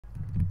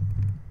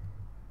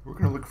We're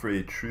going to look for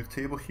a truth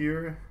table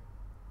here,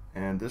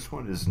 and this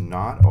one is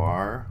not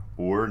R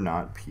or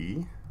not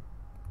P.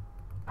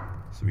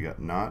 So we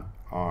got not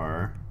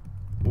R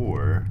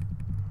or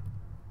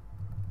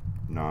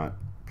not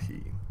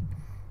P.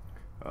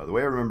 The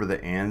way I remember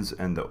the ands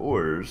and the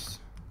ors,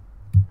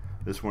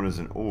 this one is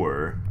an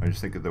or. I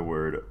just think of the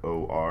word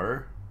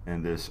OR,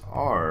 and this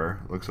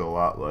R looks a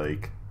lot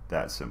like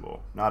that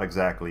symbol. Not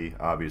exactly,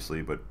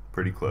 obviously, but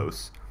pretty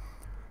close.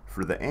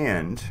 For the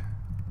and,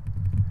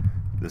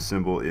 the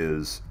symbol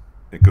is,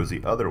 it goes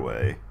the other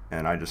way,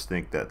 and I just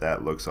think that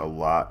that looks a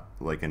lot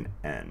like an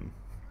N.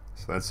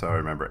 So that's how I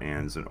remember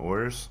ands and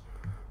ors.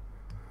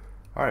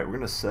 Alright, we're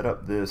going to set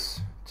up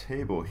this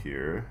table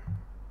here.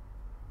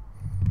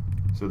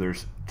 So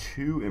there's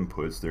two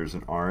inputs, there's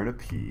an R and a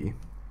P.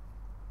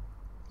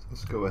 So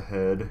let's go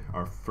ahead,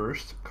 our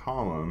first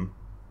column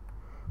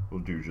we'll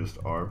do just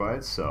R by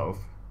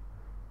itself,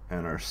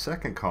 and our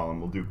second column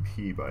we'll do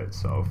P by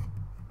itself.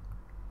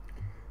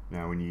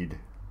 Now we need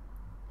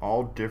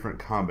all different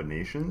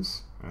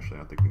combinations. Actually, I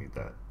don't think we need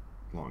that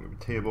long of a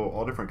table.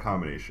 All different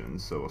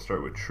combinations. So we'll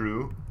start with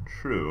true,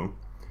 true.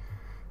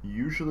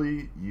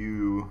 Usually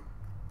you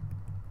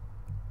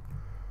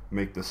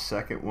make the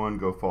second one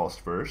go false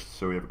first.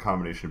 So we have a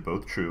combination of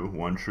both true,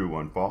 one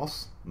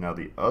false. Now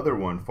the other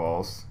one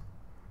false,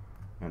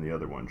 and the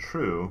other one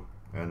true,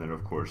 and then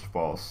of course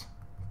false,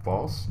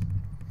 false.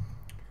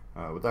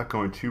 Without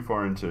going too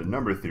far into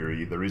number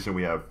theory, the reason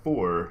we have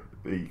 4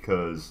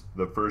 because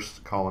the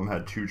first column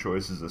had 2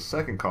 choices, the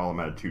second column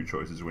had 2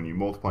 choices. When you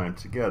multiply them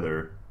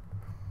together,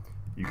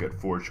 you get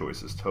 4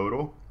 choices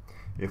total.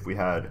 If we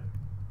had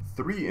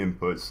 3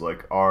 inputs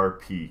like R,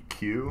 P,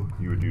 Q,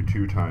 you would do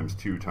 2 times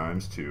 2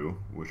 times 2,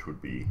 which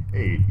would be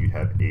 8. You'd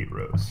have 8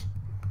 rows.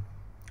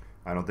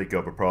 I don't think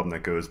you'll have a problem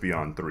that goes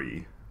beyond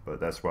 3, but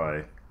that's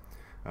why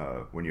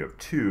when you have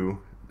 2,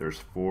 there's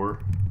 4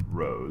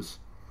 rows.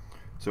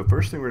 So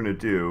first thing we're going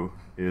to do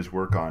is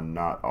work on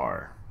not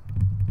R.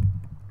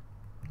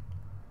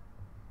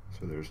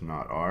 So there's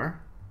not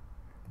R.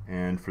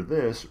 And for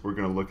this, we're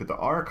going to look at the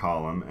R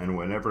column, and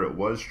whenever it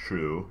was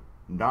true,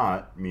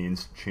 not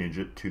means change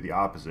it to the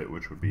opposite,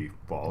 which would be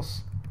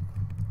false.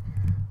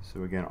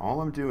 So again, all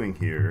I'm doing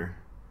here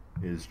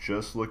is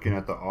just looking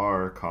at the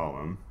R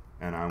column,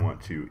 and I want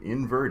to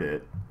invert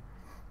it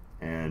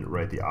and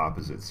write the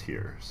opposites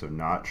here. So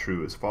not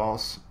true is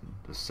false.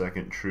 The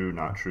second true,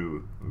 not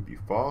true would be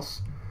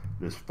false.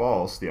 This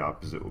false, the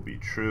opposite will be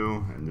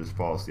true, and this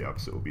false, the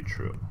opposite will be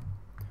true.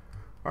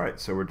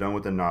 Alright, so we're done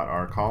with the not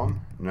R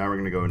column. Now we're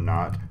going to go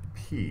not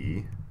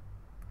P,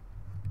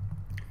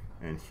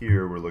 and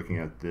here we're looking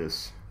at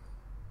this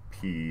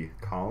P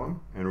column,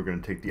 and we're going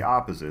to take the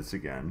opposites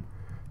again.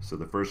 So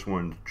the first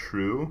one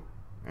true,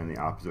 and the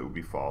opposite will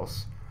be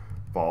false.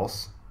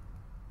 False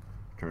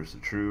turns to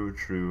true,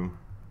 true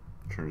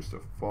turns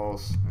to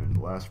false, and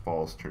the last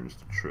false turns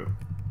to true.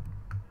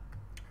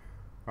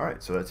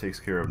 Alright, so that takes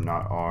care of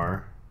not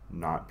R,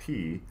 not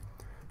P.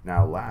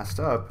 Now last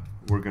up,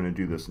 we're going to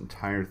do this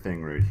entire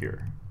thing right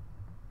here.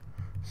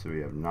 So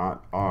we have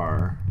not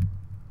R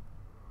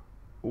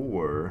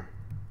or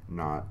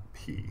not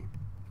P.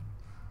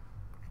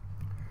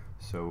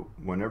 So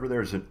whenever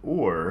there's an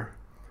or,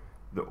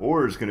 the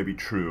or is going to be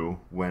true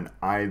when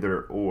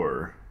either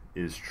or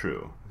is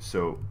true.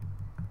 So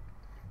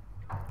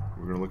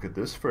we're going to look at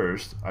this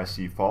first. I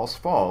see false,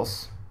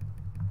 false,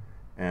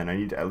 and I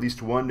need at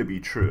least one to be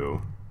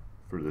true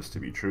for this to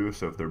be true.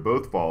 So if they're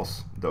both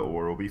false, the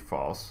or will be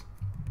false.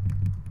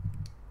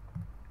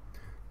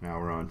 Now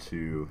we're on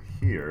to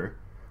here.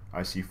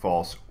 I see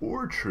false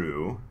or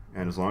true,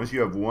 and as long as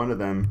you have one of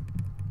them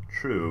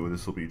true,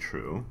 this will be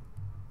true.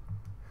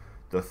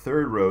 The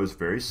third row is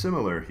very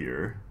similar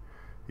here.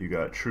 You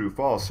got true,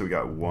 false, so we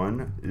got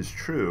one is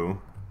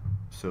true,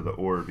 so the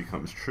or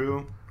becomes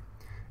true.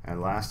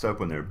 And last up,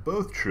 when they're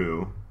both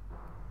true,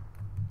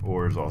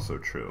 or is also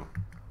true.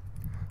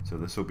 So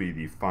this will be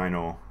the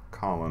final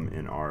column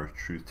in our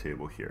truth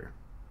table here.